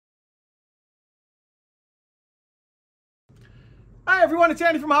Hi everyone, it's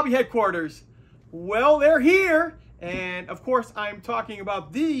Andy from Hobby Headquarters. Well, they're here, and of course I'm talking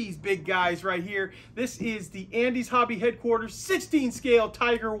about these big guys right here. This is the Andy's Hobby Headquarters 16 scale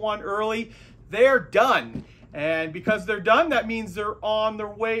Tiger 1 early. They're done. And because they're done, that means they're on their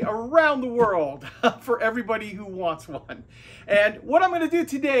way around the world for everybody who wants one. And what I'm going to do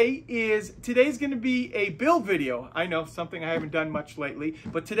today is, today's going to be a build video. I know, something I haven't done much lately,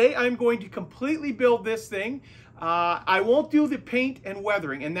 but today I'm going to completely build this thing. I won't do the paint and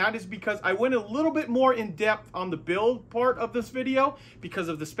weathering, and that is because I went a little bit more in depth on the build part of this video because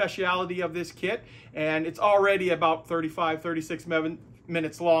of the speciality of this kit, and it's already about 36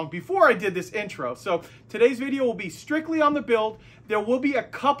 minutes long before I did this intro. So today's video will be strictly on the build. There will be a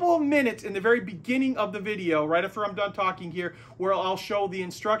couple of minutes in the very beginning of the video, right after I'm done talking here, where I'll show the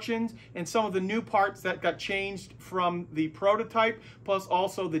instructions and some of the new parts that got changed from the prototype, plus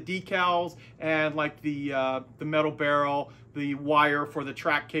also the decals and like the metal barrel, the wire for the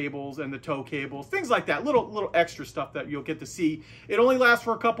track cables and the tow cables, things like that, little extra stuff that you'll get to see. It only lasts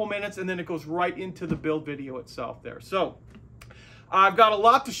for a couple minutes and then it goes right into the build video itself there. So I've got a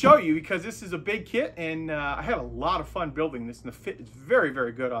lot to show you because this is a big kit, and I had a lot of fun building this, and the fit is very,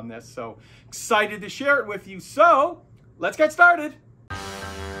 very good on this. So excited to share it with you. So let's get started.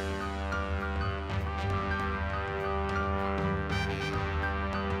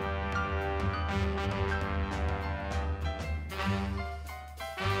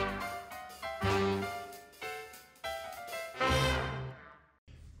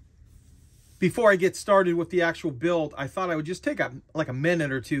 Before I get started with the actual build, I thought I would just take like a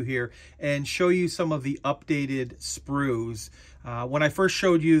minute or two here and show you some of the updated sprues. When I first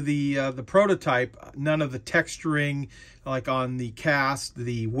showed you the prototype, none of the texturing, like on the cast,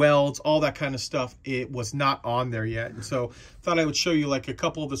 the welds, all that kind of stuff, it was not on there yet. And so I thought I would show you like a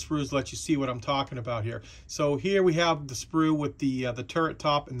couple of the sprues, let you see what I'm talking about here. So here we have the sprue with the turret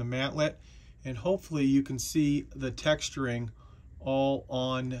top and the mantlet, and hopefully you can see the texturing all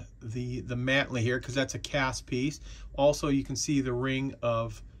on the mantlet here, because that's a cast piece. Also, you can see the ring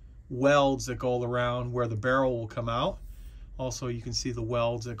of welds that go around where the barrel will come out. Also, you can see the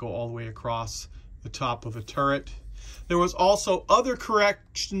welds that go all the way across the top of the turret. There was also other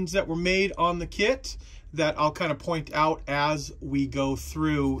corrections that were made on the kit that I'll kind of point out as we go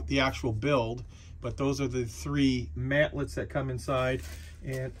through the actual build. But those are the three mantlets that come inside.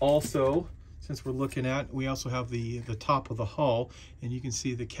 And also, since we're looking at, we also have the top of the hull, and you can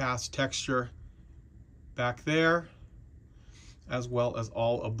see the cast texture back there, as well as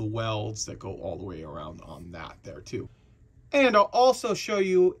all of the welds that go all the way around on that there too. And I'll also show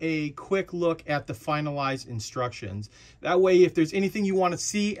you a quick look at the finalized instructions. That way, if there's anything you want to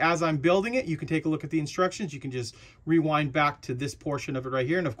see as I'm building it, you can take a look at the instructions. You can just rewind back to this portion of it right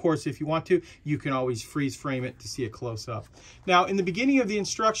here. And of course, if you want to, you can always freeze frame it to see it close up. Now, in the beginning of the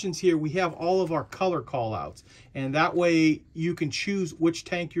instructions here, we have all of our color callouts. And that way you can choose which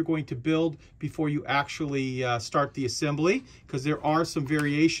tank you're going to build before you actually start the assembly, because there are some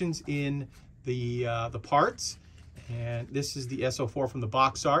variations in the parts. And this is the SO4 from the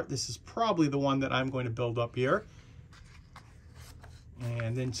box art. This is probably the one that I'm going to build up here.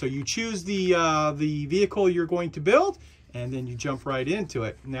 And then so you choose the vehicle you're going to build, and then you jump right into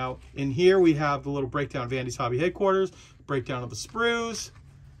it. Now in here we have the little breakdown of Andy's Hobby Headquarters, breakdown of the sprues,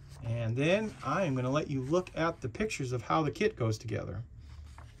 and then I am going to let you look at the pictures of how the kit goes together.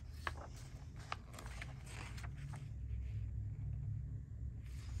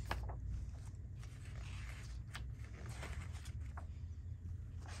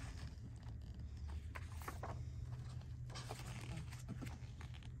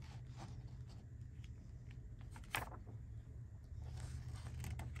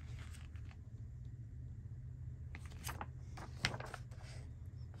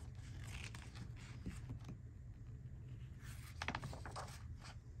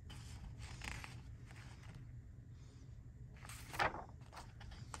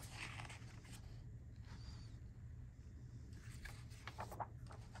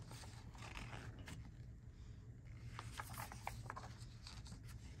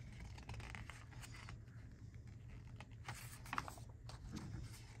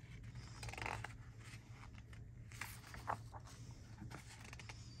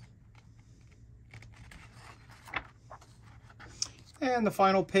 And the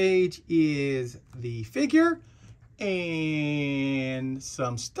final page is the figure and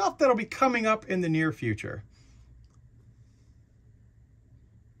some stuff that'll be coming up in the near future.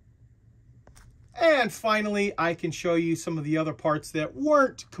 And finally, I can show you some of the other parts that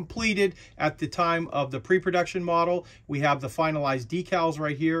weren't completed at the time of the pre-production model. We have the finalized decals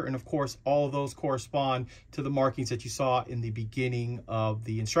right here, and of course, all of those correspond to the markings that you saw in the beginning of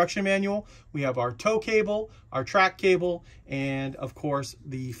the instruction manual. We have our tow cable, our track cable, and of course,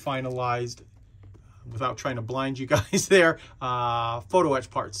 the finalized, without trying to blind you guys there, photo etch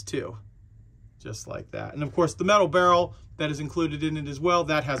parts too, just like that. And of course, the metal barrel that is included in it as well,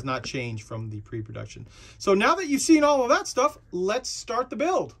 that has not changed from the pre-production. So now that you've seen all of that stuff, let's start the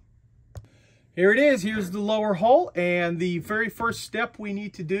build. Here it is. Here's the lower hull, and the very first step we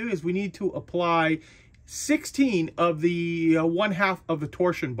need to do is we need to apply 16 of the 1/2 of the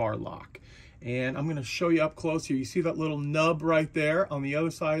torsion bar lock. And I'm going to show you up close here. You see that little nub right there? On the other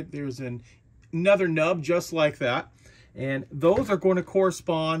side, there's another nub just like that. And those are going to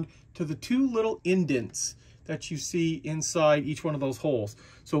correspond to the 2 little indents that you see inside each one of those holes.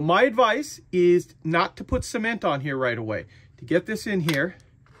 So my advice is not to put cement on here right away. To get this in here,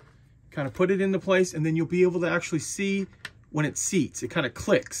 kind of put it into place, and then you'll be able to actually see when it seats. It kind of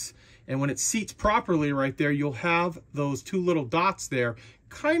clicks. And when it seats properly right there, you'll have those 2 little dots there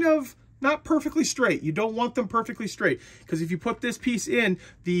kind of not perfectly straight. You don't want them perfectly straight, because if you put this piece in,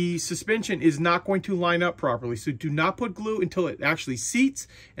 the suspension is not going to line up properly. So do not put glue until it actually seats,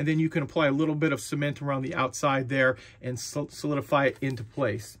 and then you can apply a little bit of cement around the outside there and solidify it into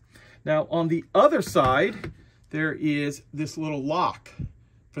place. Now on the other side, there is this little lock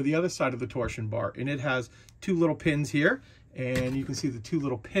for the other side of the torsion bar, and it has 2 little pins here, and you can see the 2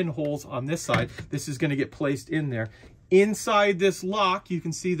 little pinholes on this side. This is going to get placed in there. Inside this lock, you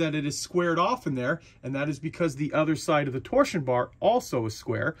can see that it is squared off in there, and that is because the other side of the torsion bar also is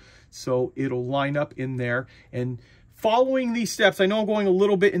square, so it'll line up in there. And following these steps, I know I'm going a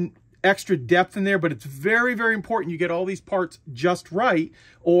little bit in extra depth in there, but it's very, very important you get all these parts just right,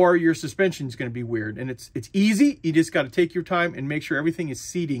 or your suspension is going to be weird. And it's easy. You just got to take your time and make sure everything is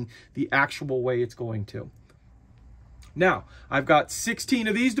seating the actual way it's going to. Now, I've got 16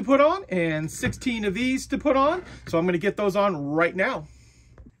 of these to put on and 16 of these to put on, so I'm going to get those on right now.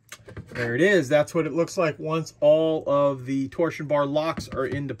 There it is. That's what it looks like once all of the torsion bar locks are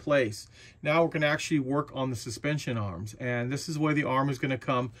into place. Now we're going to actually work on the suspension arms, and this is where the arm is going to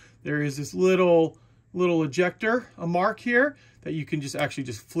come. There is this little ejector, a mark here, that you can just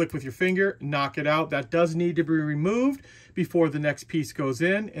flick with your finger, knock it out. That does need to be removed before the next piece goes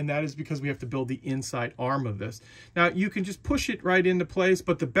in, and that is because we have to build the inside arm of this. Now you can just push it right into place,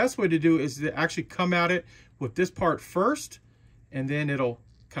 but the best way to do it is to actually come at it with this part first, and then it'll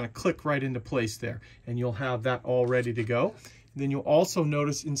kind of click right into place there, and you'll have that all ready to go. Then you'll also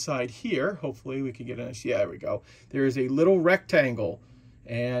notice inside here, hopefully we can get a, yeah, there we go. There is a little rectangle,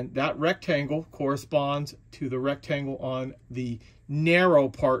 and that rectangle corresponds to the rectangle on the narrow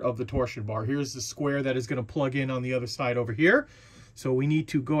part of the torsion bar. Here's the square that is going to plug in on the other side over here. So we need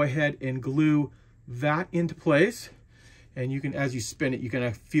to go ahead and glue that into place. And you can, as you spin it, you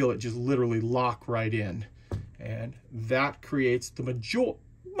can feel it just literally lock right in. And that creates the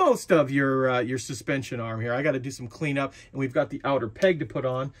most of your suspension arm here. I got to do some cleanup, and we've got the outer peg to put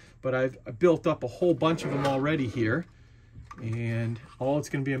on, but I've built up a whole bunch of them already here. And all it's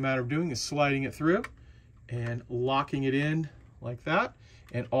going to be a matter of doing is sliding it through and locking it in like that.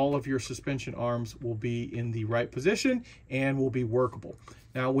 And all of your suspension arms will be in the right position and will be workable.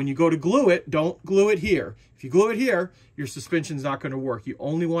 Now, when you go to glue it, don't glue it here. If you glue it here, your suspension's not going to work. You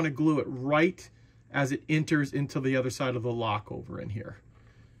only want to glue it right as it enters into the other side of the lock over in here.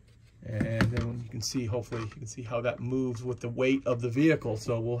 And then you can see, hopefully, you can see how that moves with the weight of the vehicle.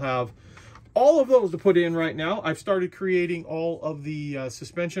 So we'll have all of those to put in right now. I've started creating all of the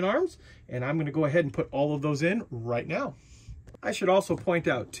suspension arms, and I'm going to go ahead and put all of those in right now. I should also point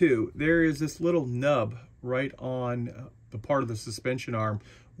out too, there is this little nub right on the part of the suspension arm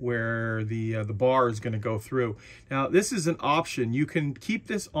where the bar is going to go through. Now this is an option. You can keep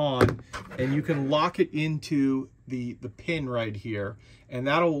this on and you can lock it into the pin right here, and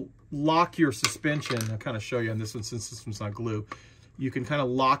that'll lock your suspension. I'll kind of show you on this one since this one's not glue. You can kind of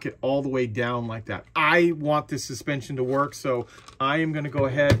lock it all the way down like that. I want this suspension to work, so I am going to go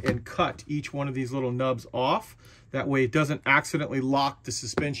ahead and cut each one of these little nubs off. That way it doesn't accidentally lock the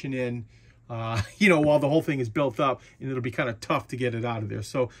suspension in, you know, while the whole thing is built up, and it'll be kind of tough to get it out of there.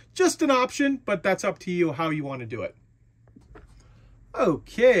 So just an option, but that's up to you how you want to do it.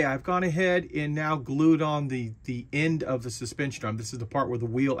 Okay, I've gone ahead and now glued on the end of the suspension arm. This is the part where the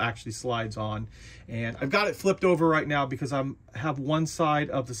wheel actually slides on. And I've got it flipped over right now because I have one side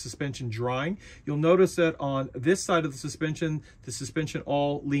of the suspension drying. You'll notice that on this side of the suspension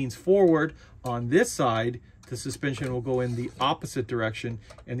all leans forward. On this side, the suspension will go in the opposite direction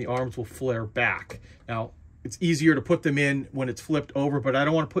and the arms will flare back. Now, it's easier to put them in when it's flipped over, but I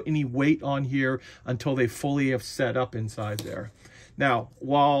don't want to put any weight on here until they fully have set up inside there. Now,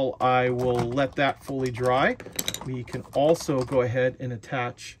 while I will let that fully dry, we can also go ahead and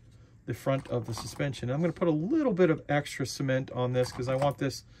attach the front of the suspension. I'm going to put a little bit of extra cement on this because I want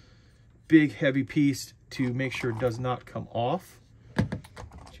this big heavy piece to make sure it does not come off.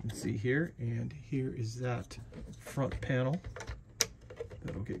 As you can see here, and here is that front panel.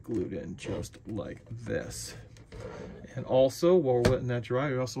 That'll get glued in just like this. And also, while we're letting that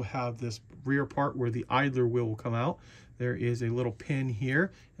dry, we also have this rear part where the idler wheel will come out. There is a little pin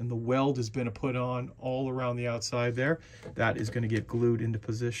here, and the weld has been put on all around the outside there. That is going to get glued into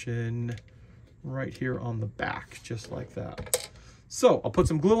position right here on the back, just like that. So I'll put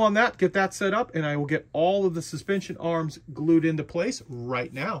some glue on that, get that set up, and I will get all of the suspension arms glued into place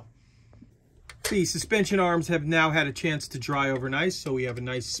right now. The suspension arms have now had a chance to dry overnight, so we have a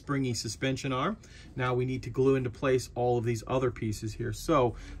nice springy suspension arm. Now we need to glue into place all of these other pieces here.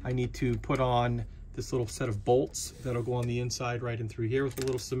 So I need to put on this little set of bolts that'll go on the inside right in through here with a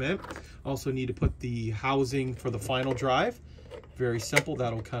little cement. Also need to put the housing for the final drive. Very simple,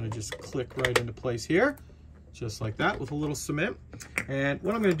 that'll kind of just click right into place here, just like that with a little cement. And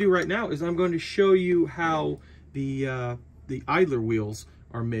what I'm going to do right now is I'm going to show you how the idler wheels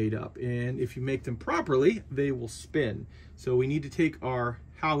are made up, and if you make them properly, they will spin. So we need to take our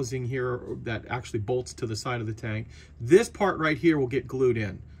housing here that actually bolts to the side of the tank. This part right here will get glued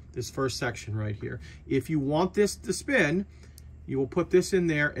in, this first section right here. If you want this to spin, you will put this in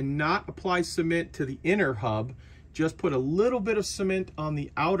there and not apply cement to the inner hub. Just put a little bit of cement on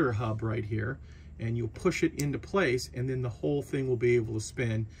the outer hub right here, and you'll push it into place, and then the whole thing will be able to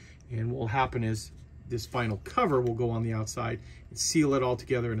spin. And what will happen is this final cover will go on the outside and seal it all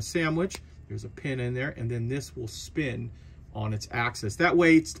together in a sandwich. There's a pin in there, and then this will spin on its axis. That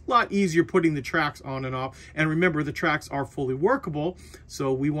way it's a lot easier putting the tracks on and off. And remember, the tracks are fully workable,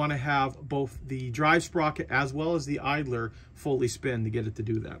 so we want to have both the drive sprocket as well as the idler fully spin to get it to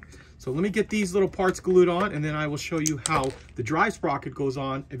do that. So let me get these little parts glued on, and then I will show you how the drive sprocket goes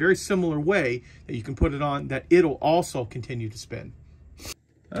on a very similar way that you can put it on that it'll also continue to spin.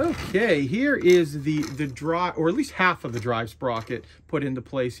 Okay, here is the drive, or at least half of the drive sprocket put into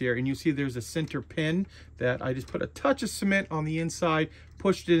place here. And you see there's a center pin that I just put a touch of cement on the inside,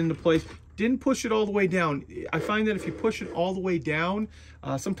 pushed it into place. Didn't push it all the way down. I find that if you push it all the way down,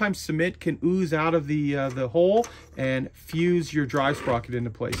 sometimes cement can ooze out of the hole and fuse your drive sprocket into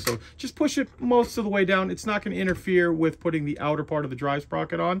place. So just push it most of the way down. It's not going to interfere with putting the outer part of the drive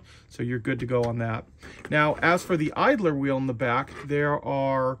sprocket on, so you're good to go on that. Now, as for the idler wheel in the back, there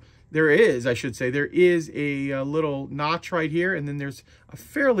is a little notch right here, and then there's a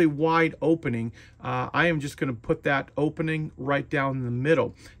fairly wide opening. I am just going to put that opening right down in the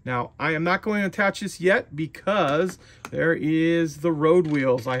middle. Now, I am not going to attach this yet because there is the road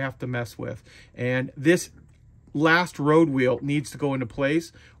wheels I have to mess with. And this last road wheel needs to go into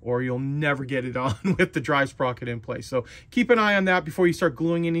place, or you'll never get it on with the drive sprocket in place. So keep an eye on that before you start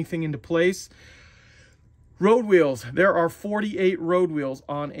gluing anything into place. Road wheels. There are 48 road wheels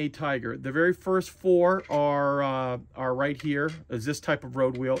on a Tiger. The very first 4 are right here. Is this type of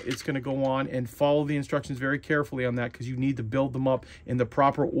road wheel. It's going to go on, and follow the instructions very carefully on that because you need to build them up in the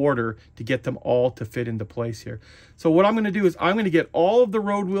proper order to get them all to fit into place here. So what I'm going to do is I'm going to get all of the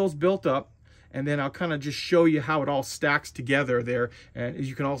road wheels built up, and then I'll kind of just show you how it all stacks together there. And as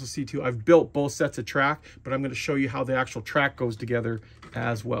you can also see too, I've built both sets of track, but I'm going to show you how the actual track goes together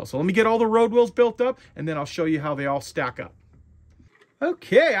as well. So let me get all the road wheels built up, and then I'll show you how they all stack up.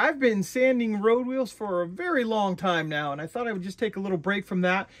 Okay, I've been sanding road wheels for a very long time now, and I thought I would just take a little break from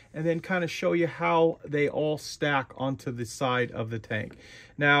that and then kind of show you how they all stack onto the side of the tank.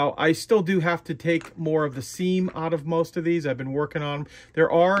 Now, I still do have to take more of the seam out of most of these. I've been working on them. There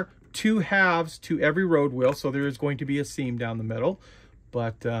are 2 halves to every road wheel, so there is going to be a seam down the middle.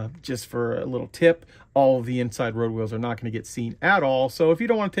 But just for a little tip, all of the inside road wheels are not going to get seen at all. So if you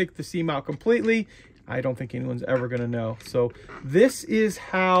don't want to take the seam out completely, I don't think anyone's ever going to know. So this is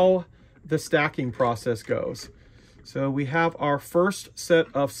how the stacking process goes. So we have our first set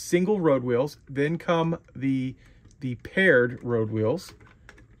of single road wheels, then come the paired road wheels,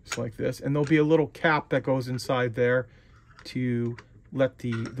 just like this. And there'll be a little cap that goes inside there to let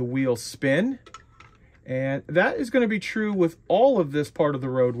the wheels spin. And that is going to be true with all of this part of the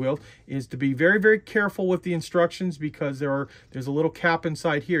road wheel, is to be very, very careful with the instructions, because there's a little cap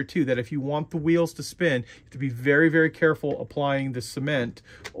inside here too, that if you want the wheels to spin, you have to be very, very careful applying the cement,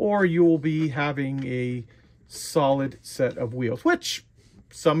 or you will be having a solid set of wheels, which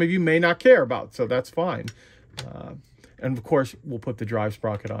some of you may not care about, so that's fine. And of course, we'll put the drive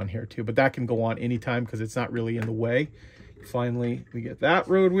sprocket on here too, but that can go on anytime because it's not really in the way. Finally, we get that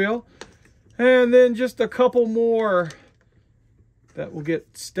road wheel. And then just a couple more that will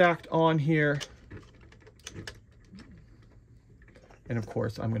get stacked on here. And of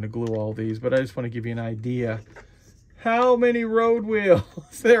course, I'm going to glue all these, but I just want to give you an idea how many road wheels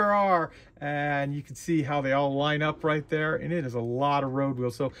there are. And you can see how they all line up right there. And it is a lot of road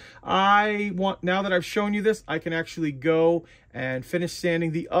wheels. So now that I've shown you this, I can actually go and finish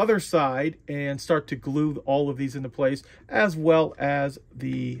sanding the other side and start to glue all of these into place, as well as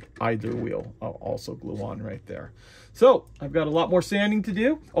the idler wheel. I'll also glue on right there. So I've got a lot more sanding to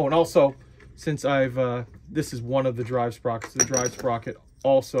do. Oh, and also, since this is one of the drive sprockets, the drive sprocket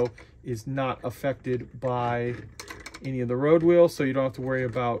also is not affected by any of the road wheels, so you don't have to worry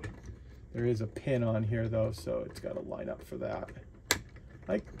about. There is a pin on here though, so it's got to line up for that,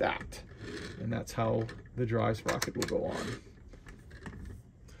 like that. And that's how the drive sprocket will go on.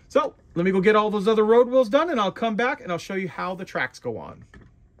 So let me go get all those other road wheels done, and I'll come back and I'll show you how the tracks go on.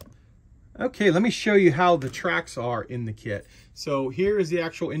 Okay, let me show you how the tracks are in the kit. So here is the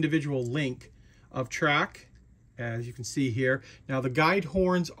actual individual link of track, as you can see here. Now the guide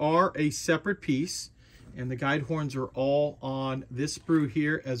horns are a separate piece, and the guide horns are all on this sprue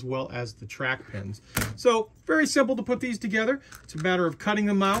here, as well as the track pins. So very simple to put these together. It's a matter of cutting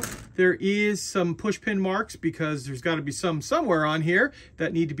them out. There is some push pin marks because there's got to be some somewhere on here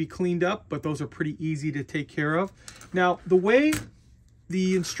that need to be cleaned up, but those are pretty easy to take care of. Now, the way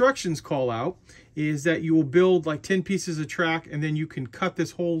the instructions call out is that you will build like 10 pieces of track, and then you can cut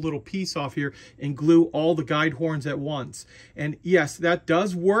this whole little piece off here and glue all the guide horns at once. And yes, that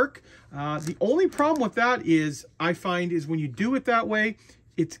does work. The only problem with that is, I find, is when you do it that way,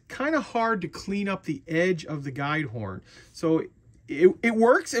 it's kind of hard to clean up the edge of the guide horn. So it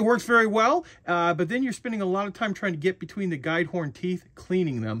works very well, but then you're spending a lot of time trying to get between the guide horn teeth,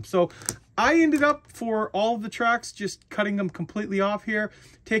 cleaning them. So I ended up, for all of the tracks, just cutting them completely off here,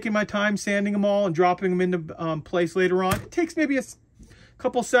 taking my time, sanding them all, and dropping them into place later on. It takes maybe a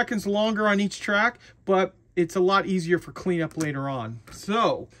couple seconds longer on each track, but it's a lot easier for cleanup later on.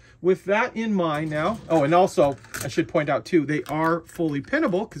 So with that in mind now, oh, and also I should point out too, they are fully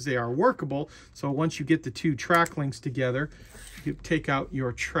pinnable because they are workable. So once you get the two track links together, you take out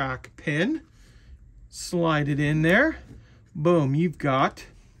your track pin, slide it in there, boom, you've got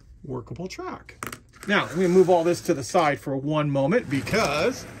workable track. Now, I'm going to move all this to the side for one moment,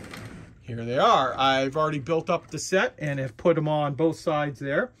 because here they are. I've already built up the set and have put them on both sides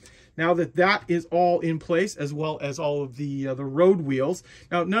there. Now that that is all in place, as well as all of the road wheels.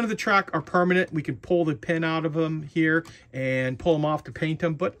 Now, none of the track are permanent. We can pull the pin out of them here and pull them off to paint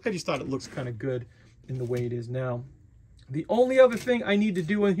them, but I just thought it looks kind of good in the way it is now. The only other thing I need to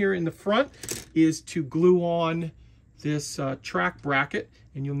do in here in the front is to glue on this track bracket,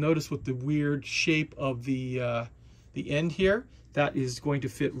 and you'll notice with the weird shape of the end here, that is going to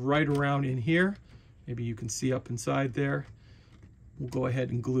fit right around in here. Maybe you can see up inside there. We'll go ahead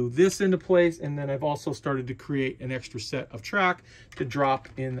and glue this into place, and then I've also started to create an extra set of track to drop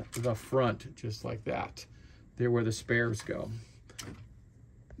in the front, just like that. There where the spares go.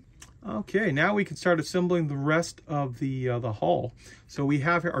 Okay, now we can start assembling the rest of the hull. So we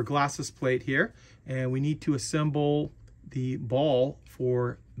have our glasses plate here, and we need to assemble the ball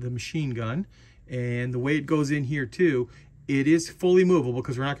for the machine gun. And the way it goes in here too, it is fully movable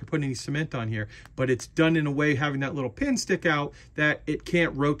because we're not going to put any cement on here, but it's done in a way, having that little pin stick out, that it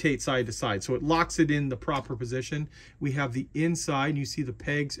can't rotate side to side. So it locks it in the proper position. We have the inside, and you see the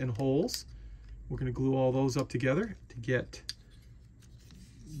pegs and holes. We're going to glue all those up together to get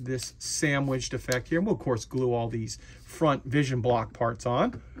this sandwiched effect here. And we'll of course glue all these front vision block parts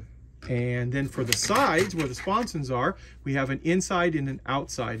on. And then for the sides, where the sponsons are, we have an inside and an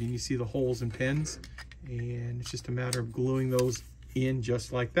outside, and you see the holes and pins, and it's just a matter of gluing those in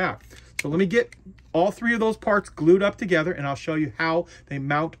just like that. So let me get all three of those parts glued up together, and I'll show you how they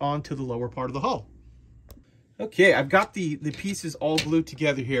mount onto the lower part of the hull. Okay, I've got the pieces all glued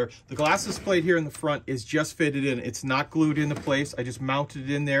together here. The glasses plate here in the front is just fitted in. It's not glued into place. I just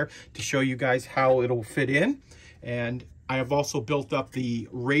mounted it in there to show you guys how it'll fit in. And I have also built up the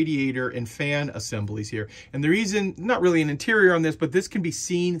radiator and fan assemblies here. And the reason, not really an interior on this, but this can be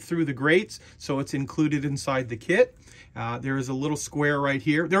seen through the grates, so it's included inside the kit. There is a little square right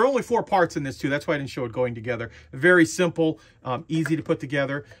here. There are only 4 parts in this too. That's why I didn't show it going together. Very simple, easy to put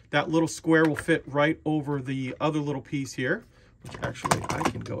together. That little square will fit right over the other little piece here, which actually I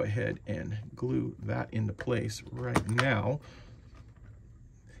can go ahead and glue that into place right now.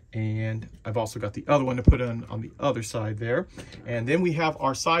 And I've also got the other one to put on the other side there. And then we have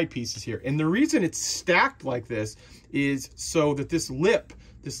our side pieces here. And the reason it's stacked like this is so that this lip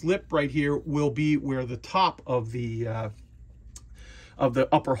right here will be where the top of the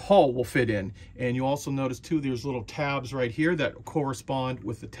upper hull will fit in. And you also notice too, there's little tabs right here that correspond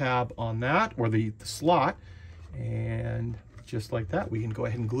with the tab on that, or the slot. And just like that, we can go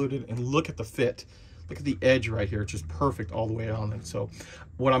ahead and glue it and look at the fit. Look at the edge right here. It's just perfect all the way on it. So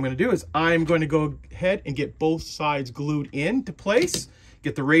what I'm going to do is I'm going to go ahead and get both sides glued into place,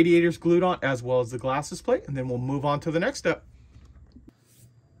 get the radiators glued on as well as the glasses plate, and then we'll move on to the next step.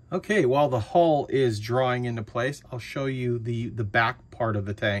 Okay, while the hull is drawing into place, I'll show you the back part of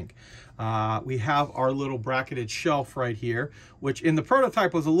the tank. We have our little bracketed shelf right here, which in the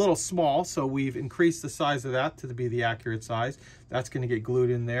prototype was a little small, so we've increased the size of that to be the accurate size. That's going to get glued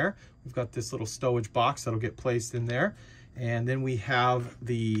in there. We've got this little stowage box that'll get placed in there. And then we have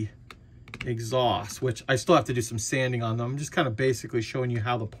the exhaust, which I still have to do some sanding on them. I'm just kind of basically showing you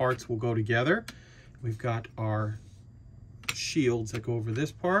how the parts will go together. We've got our shields that go over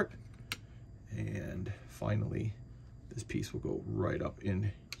this part, and finally this piece will go right up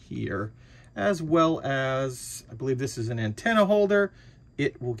in here, as well as I believe this is an antenna holder.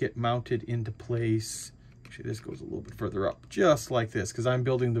 It will get mounted into place. Actually, this goes a little bit further up, just like this, because I'm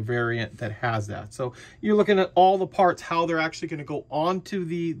building the variant that has that. So you're looking at all the parts, how they're actually going to go onto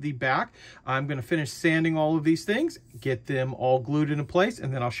the back. I'm going to finish sanding all of these things, get them all glued into place,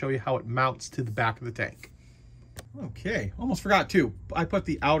 and then I'll show you how it mounts to the back of the tank. Okay, almost forgot too. I put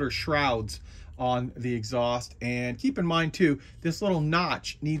the outer shrouds on the exhaust, and keep in mind too, this little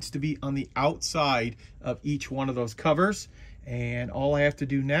notch needs to be on the outside of each one of those covers. And all I have to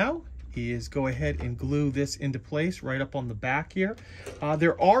do now is go ahead and glue this into place right up on the back here.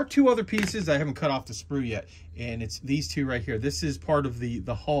 There are 2 other pieces. I haven't cut off the sprue yet, and it's these 2 right here. This is part of the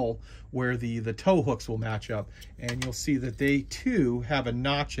hull where the tow hooks will match up, and you'll see that they too have a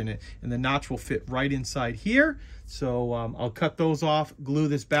notch in it, and the notch will fit right inside here. So I'll cut those off, glue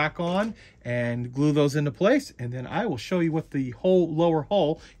this back on, and glue those into place, and then I will show you what the whole lower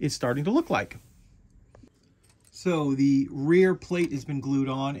hull is starting to look like. So the rear plate has been glued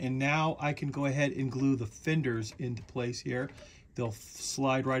on, and now I can go ahead and glue the fenders into place here. They'll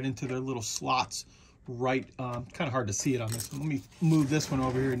slide right into their little slots right, kind of hard to see it on this one. Let me move this one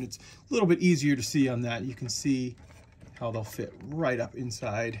over here, and it's a little bit easier to see on that. You can see how they'll fit right up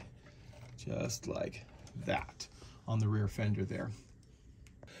inside, just like that on the rear fender there.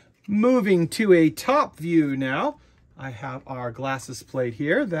 Moving to a top view now, I have our glasses plate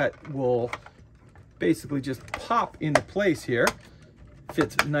here that will basically just pop into place here.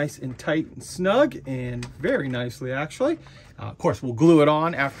 Fits nice and tight and snug, and very nicely actually. Of course, we'll glue it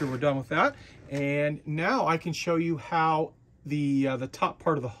on after we're done with that. And now I can show you how the top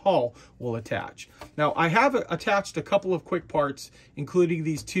part of the hull will attach. Now I have attached a couple of quick parts, including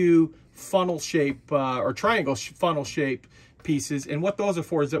these 2 funnel shape or triangle funnel shape pieces. And what those are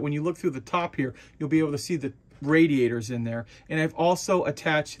for is that when you look through the top here, you'll be able to see the radiators in there. And I've also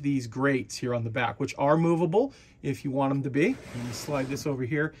attached these grates here on the back, which are movable if you want them to be. And you slide this over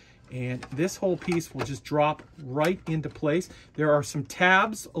here, and this whole piece will just drop right into place. There are some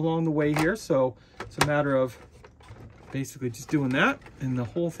tabs along the way here, so it's a matter of basically just doing that, and the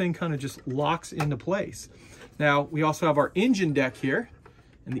whole thing kind of just locks into place. Now we also have our engine deck here,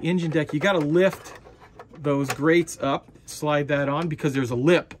 and the engine deck, you got to lift those grates up, slide that on, because there's a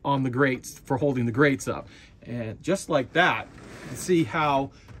lip on the grates for holding the grates up. And just like that, you see how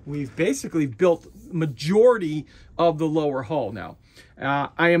we've basically built majority of the lower hull now.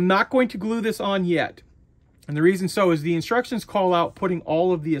 I am not going to glue this on yet. And the reason so is the instructions call out putting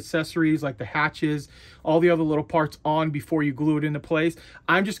all of the accessories like the hatches, all the other little parts on before you glue it into place.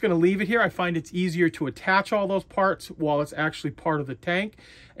 I'm just going to leave it here. I find it's easier to attach all those parts while it's actually part of the tank.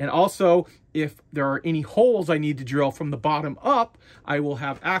 And also, if there are any holes I need to drill from the bottom up, I will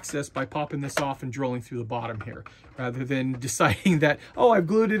have access by popping this off and drilling through the bottom here, rather than deciding that, oh, I've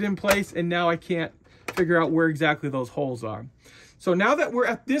glued it in place and now I can't figure out where exactly those holes are. So now that we're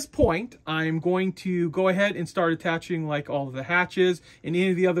at this point, I'm going to go ahead and start attaching like all of the hatches and any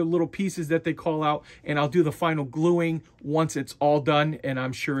of the other little pieces that they call out, and I'll do the final gluing once it's all done and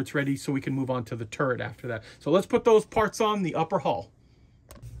I'm sure it's ready so we can move on to the turret after that. So let's put those parts on the upper hull.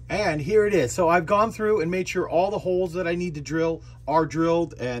 And here it is. So I've gone through and made sure all the holes that I need to drill are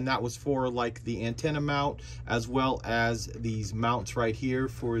drilled, and that was for like the antenna mount as well as these mounts right here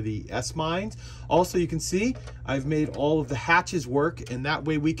for the S-mines. Also, you can see I've made all of the hatches work, and that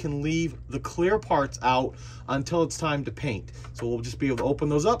way we can leave the clear parts out until it's time to paint. So we'll just be able to open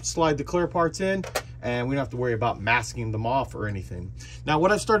those up, slide the clear parts in, and we don't have to worry about masking them off or anything. Now,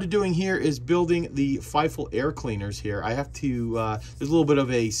 what I've started doing here is building the Feifel air cleaners here. I have to, there's a little bit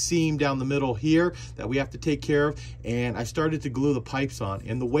of a seam down the middle here that we have to take care of, and I started to glue the pipes on.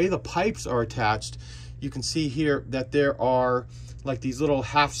 And the way the pipes are attached, you can see here that there are like these little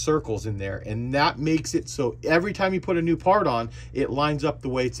half circles in there, and that makes it so every time you put a new part on, it lines up the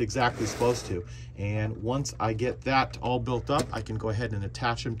way it's exactly supposed to. And once I get that all built up, I can go ahead and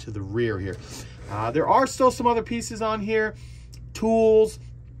attach them to the rear here. There are still some other pieces on here, tools,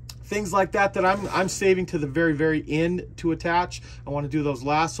 things like that I'm saving to the very, very end to attach. I want to do those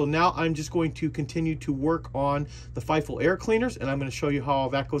last. So now I'm just going to continue to work on the Feifel air cleaners, and I'm going to show you how all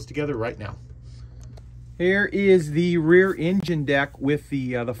that goes together right now. Here is the rear engine deck with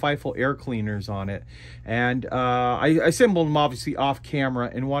the Feifel air cleaners on it. And I assembled them obviously off camera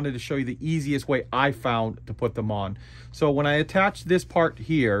and wanted to show you the easiest way I found to put them on. So when I attached this part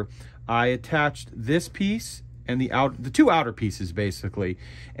here, I attached this piece and the two outer pieces basically,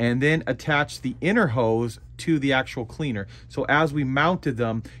 and then attached the inner hose to the actual cleaner. So as we mounted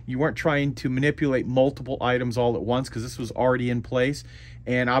them, you weren't trying to manipulate multiple items all at once because this was already in place.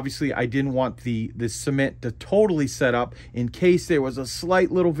 And obviously I didn't want the cement to totally set up in case there was a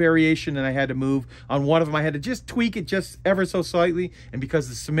slight little variation and I had to move on one of them. I had to just tweak it just ever so slightly, and because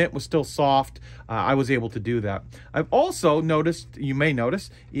the cement was still soft, I was able to do that. I've also noticed, you may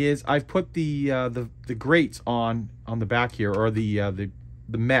notice, is I've put the grates on the back here, or the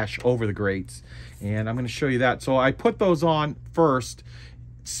mesh over the grates, and I'm going to show you that. So I put those on first.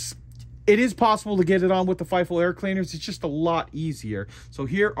 It is possible to get it on with the Feifel air cleaners. It's just a lot easier. So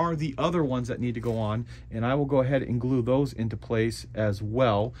here are the other ones that need to go on, and I will go ahead and glue those into place as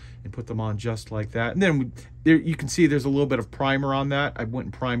well and put them on just like that. And then there, you can see there's a little bit of primer on that. I went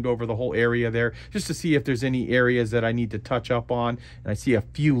and primed over the whole area there just to see if there's any areas that I need to touch up on. And I see a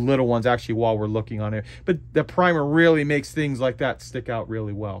few little ones actually while we're looking on it. But the primer really makes things like that stick out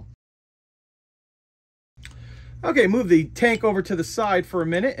really well. Okay, move the tank over to the side for a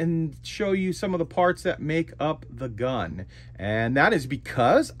minute and show you some of the parts that make up the gun. And that is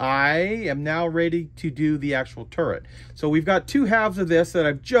because I am now ready to do the actual turret. So we've got two halves of this that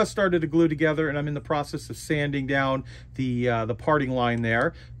I've just started to glue together, and I'm in the process of sanding down the parting line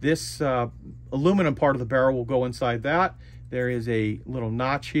there. This aluminum part of the barrel will go inside that. There is a little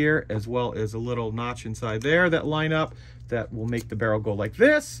notch here as well as a little notch inside there that line up that will make the barrel go like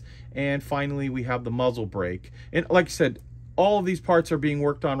this. And finally, we have the muzzle brake. And like I said, all of these parts are being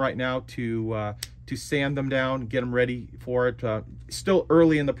worked on right now to sand them down, get them ready for it. Still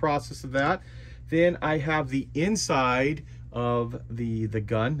early in the process of that. Then I have the inside of the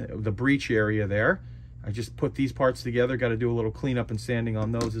gun, the breech area there. I just put these parts together, got to do a little cleanup and sanding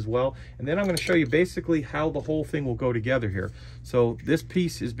on those as well. And then I'm going to show you basically how the whole thing will go together here. So this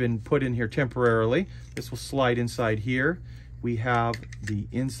piece has been put in here temporarily. This will slide inside here. We have the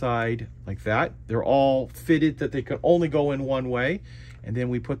inside like that. They're all fitted that they could only go in one way. And then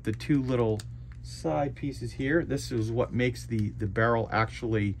we put the two little side pieces here. This is what makes the barrel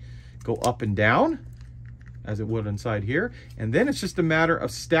actually go up and down, as it would inside here. And then it's just a matter of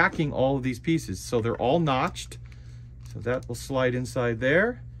stacking all of these pieces. So they're all notched. So that will slide inside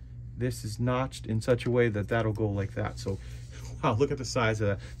there. This is notched in such a way that that'll go like that. So wow, look at the size of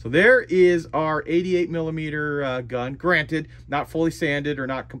that. So there is our 88mm gun. Granted, not fully sanded or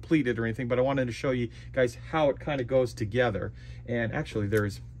not completed or anything, but I wanted to show you guys how it kind of goes together. And actually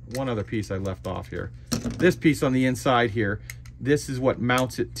there's one other piece I left off here. This piece on the inside here, this is what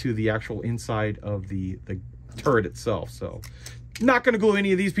mounts it to the actual inside of the turret itself. So not going to glue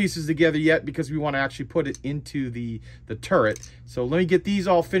any of these pieces together yet because we want to actually put it into the turret. So let me get these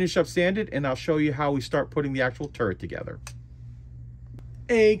all finished up sanded, and I'll show you how we start putting the actual turret together.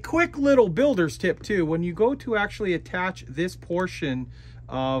 A quick little builder's tip too, when you go to actually attach this portion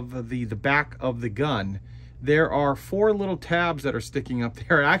of the back of the gun, there are 4 little tabs that are sticking up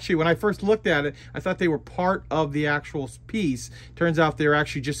there. Actually, when I first looked at it, I thought they were part of the actual piece. Turns out they're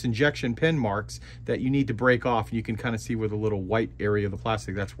actually just injection pin marks that you need to break off. And you can kind of see where the little white area of the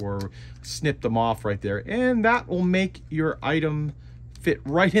plastic, that's where I snipped them off right there. And that will make your item fit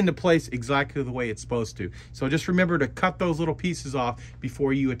right into place exactly the way it's supposed to. So just remember to cut those little pieces off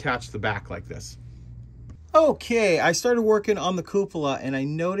before you attach the back like this. Okay, I started working on the cupola and I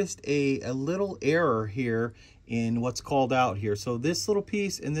noticed a little error here in what's called out here. So this little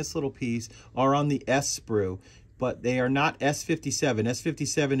piece and this little piece are on the S sprue, but they are not S57.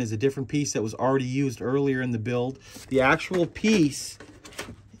 S57 is a different piece that was already used earlier in the build. The actual piece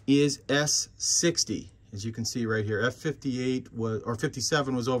is S60. As you can see right here, F58 was, or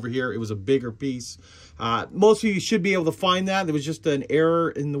 57 was over here. It was a bigger piece. Most of you should be able to find that. There was just an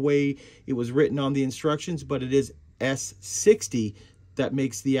error in the way it was written on the instructions, but it is S60 that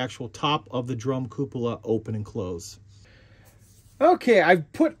makes the actual top of the drum cupola open and close. Okay, I've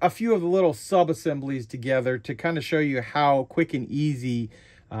put a few of the little sub-assemblies together to kind of show you how quick and easy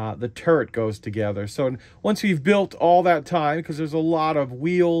the turret goes together. So once we've built all that time, because there's a lot of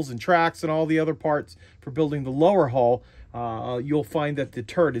wheels and tracks and all the other parts for building the lower hull, you'll find that the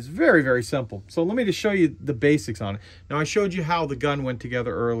turret is very, very simple. So let me just show you the basics on it. Now, I showed you how the gun went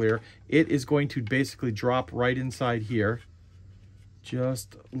together earlier. It is going to basically drop right inside here,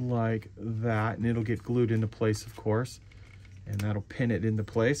 just like that, and it'll get glued into place, of course, and that'll pin it into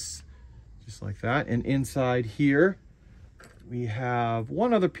place, just like that. And inside here, we have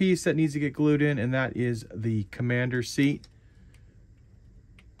one other piece that needs to get glued in, and that is the commander seat,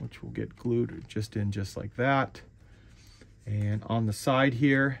 which will get glued just in just like that. And on the side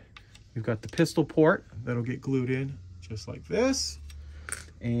here, we've got the pistol port that'll get glued in just like this.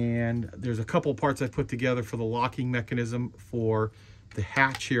 And there's a couple parts I put together for the locking mechanism for the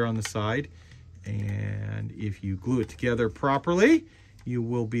hatch here on the side. And if you glue it together properly, you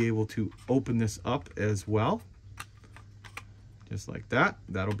will be able to open this up as well. Just like that.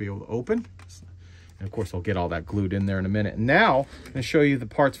 That'll be able to open. And of course, I'll get all that glued in there in a minute. And now I'm going to show you the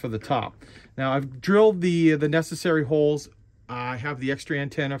parts for the top. Now I've drilled the necessary holes. I have the extra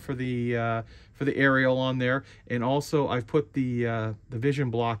antenna for the aerial on there, and also I've put the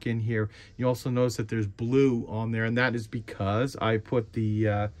vision block in here. You also notice that there's blue on there, and that is because I put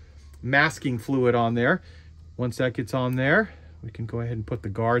the masking fluid on there. Once that gets on there, we can go ahead and put the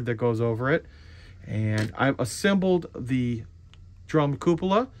guard that goes over it. And I've assembled the drum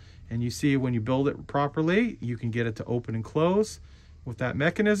cupola, and you see when you build it properly, you can get it to open and close with that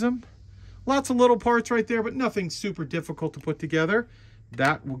mechanism. Lots of little parts right there, but nothing super difficult to put together.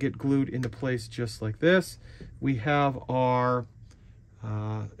 That will get glued into place just like this. We have our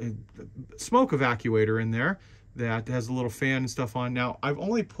smoke evacuator in there that has a little fan and stuff on. Now, I've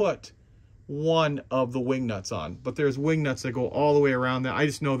only put one of the wing nuts on, but there's wing nuts that go all the way around that. I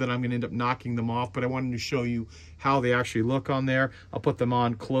just know that I'm going to end up knocking them off, but I wanted to show you how they actually look on there. I'll put them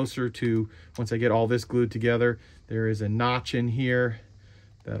on closer to once I get all this glued together. There is a notch in here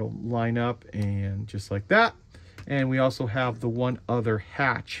that'll line up, and just like that. And we also have the one other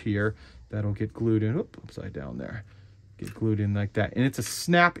hatch here that'll get glued in. Oops, upside down there. Get glued in like that. And it's a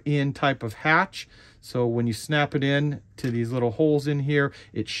snap-in type of hatch. So when you snap it in to these little holes in here,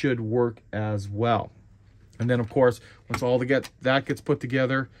 it should work as well. And then, of course, once all that gets put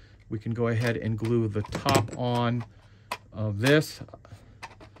together, we can go ahead and glue the top on of this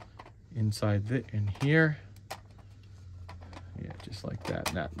inside in here. Yeah, just like that.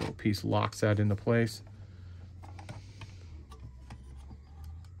 And that little piece locks that into place.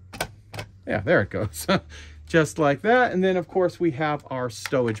 Yeah, there it goes. Just like that. And then, of course, we have our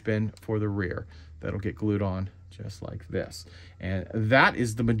stowage bin for the rear that'll get glued on just like this. And that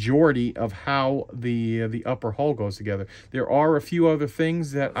is the majority of how the upper hull goes together. There are a few other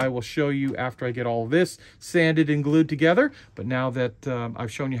things that I will show you after I get all this sanded and glued together. But now that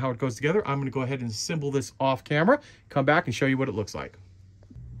I've shown you how it goes together, I'm going to go ahead and assemble this off camera, come back and show you what it looks like.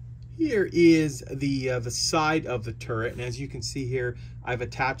 Here is the side of the turret, and as you can see here, I've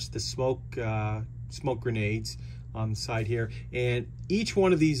attached the smoke grenades on the side here, and each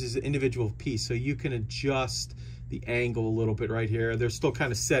one of these is an individual piece, so you can adjust the angle a little bit right here. They're still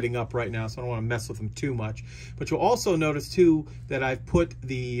kind of setting up right now, so I don't want to mess with them too much. But you'll also notice too that I've put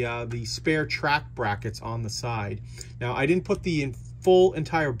the spare track brackets on the side. Now, I didn't put the full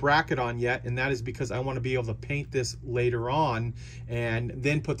entire bracket on yet, and that is because I want to be able to paint this later on and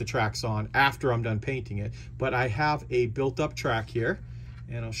then put the tracks on after I'm done painting it. But I have a built-up track here,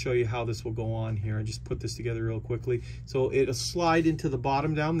 and I'll show you how this will go on here. I just put this together real quickly. So it'll slide into the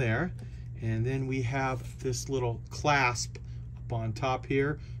bottom down there, and then we have this little clasp up on top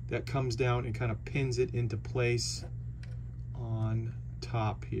here that comes down and kind of pins it into place on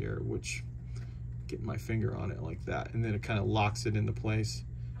top here, which, get my finger on it like that, and then it kind of locks it into place,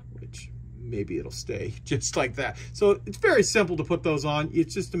 which maybe it'll stay just like that. So it's very simple to put those on.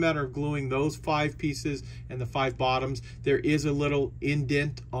 It's just a matter of gluing those 5 pieces and the 5 bottoms. There is a little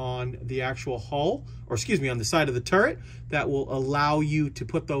indent on the actual hull, or excuse me, on the side of the turret, that will allow you to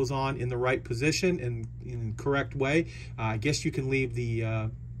put those on in the right position and in the correct way. I guess you can leave the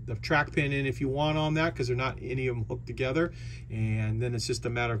the track pin in if you want on that, because they're not any of them hooked together. And then it's just a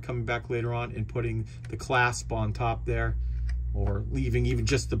matter of coming back later on and putting the clasp on top there, or leaving even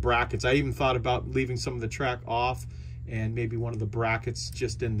just the brackets. I even thought about leaving some of the track off and maybe one of the brackets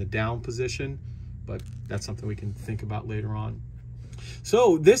just in the down position, but that's something we can think about later on.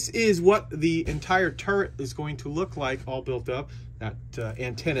 So this is what the entire turret is going to look like, all built up. That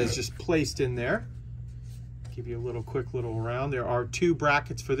antenna is just placed in there. Give you a quick little round. There are 2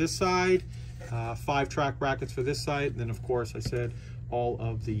 brackets for this side, 5 track brackets for this side, and then of course I said all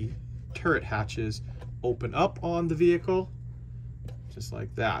of the turret hatches open up on the vehicle, just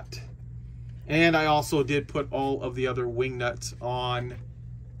like that. And I also did put all of the other wing nuts on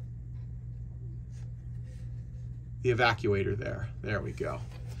the evacuator there. There we go.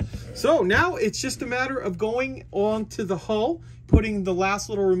 So now it's just a matter of going on to the hull, putting the last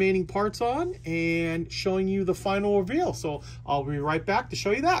little remaining parts on, and showing you the final reveal. So I'll be right back to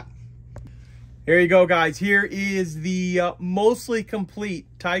show you that. Here you go, guys. Here is the mostly complete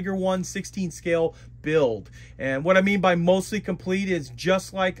Tiger 1 16 scale build. And what I mean by mostly complete is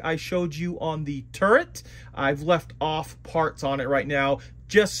just like I showed you on the turret, I've left off parts on it right now,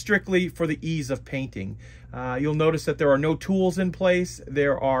 just strictly for the ease of painting. You'll notice that there are no tools in place.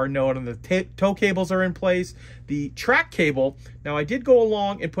 There are none of the tow cables are in place. The track cable, now I did go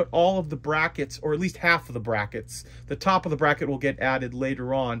along and put all of the brackets, or at least half of the brackets. The top of the bracket will get added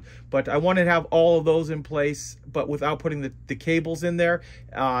later on, but I wanted to have all of those in place, but without putting the cables in there.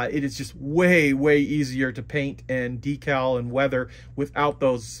 It is just way easier to paint and decal and weather without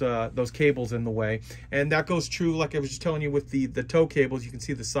those cables in the way. And that goes true, like I was just telling you, with the tow cables. You can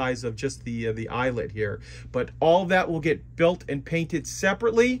see the size of just the eyelet here. But all of that will get built and painted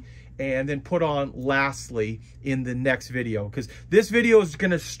separately and then put on lastly in the next video, because this video is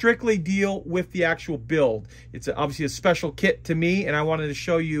going to strictly deal with the actual build. It's obviously a special kit to me, and I wanted to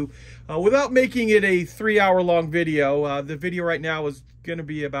show you without making it a 3-hour long video. The video right now is going to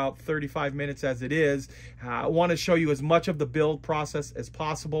be about 35 minutes as it is. I want to show you as much of the build process as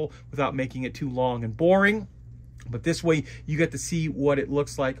possible without making it too long and boring. But this way you get to see what it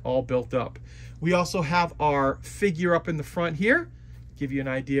looks like all built up. We also have our figure up in the front here, give you an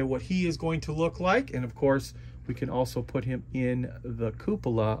idea what he is going to look like. And of course, we can also put him in the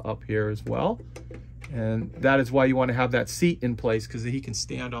cupola up here as well. And that is why you want to have that seat in place, because he can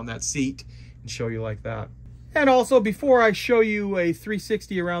stand on that seat and show you like that. And also, before I show you a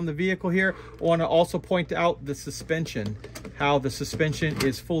 360 around the vehicle here, I want to also point out the suspension, how the suspension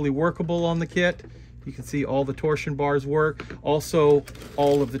is fully workable on the kit. You can see all the torsion bars work. Also,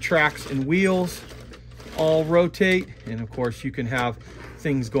 all of the tracks and wheels all rotate. And of course, you can have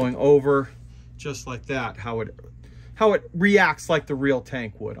things going over just like that, how it reacts like the real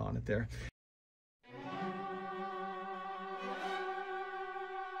tank would on it there.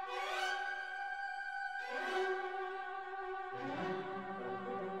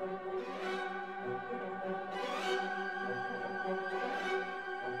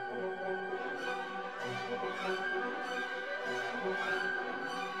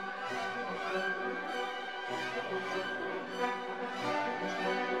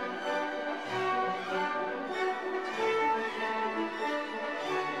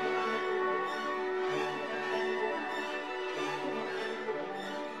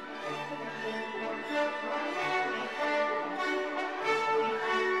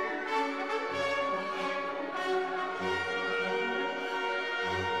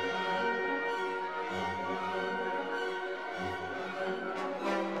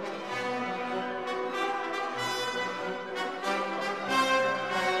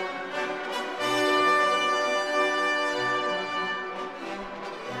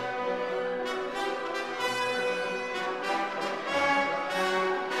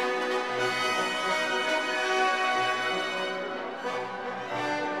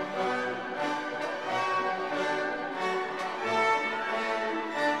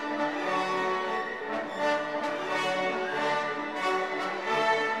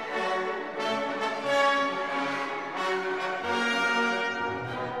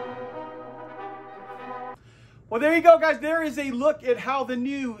 Well, there you go, guys. There is a look at how the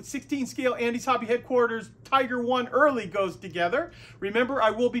new 16 scale Andy's Hobby Headquarters Tiger 1 Early goes together. Remember, I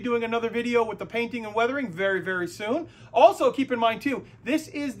will be doing another video with the painting and weathering very soon. Also, keep in mind too, this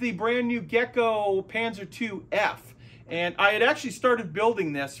is the brand new Gecko Panzer II F. And I had actually started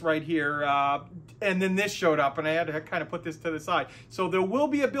building this right here, and then this showed up, and I had to kind of put this to the side. So there will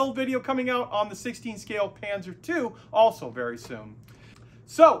be a build video coming out on the 16 scale Panzer II also very soon.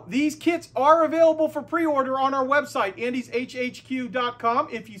 So these kits are available for pre-order on our website, andyshhq.com,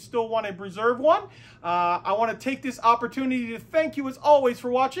 if you still want to reserve one. I want to take this opportunity to thank you as always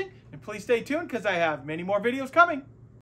for watching, and please stay tuned because I have many more videos coming.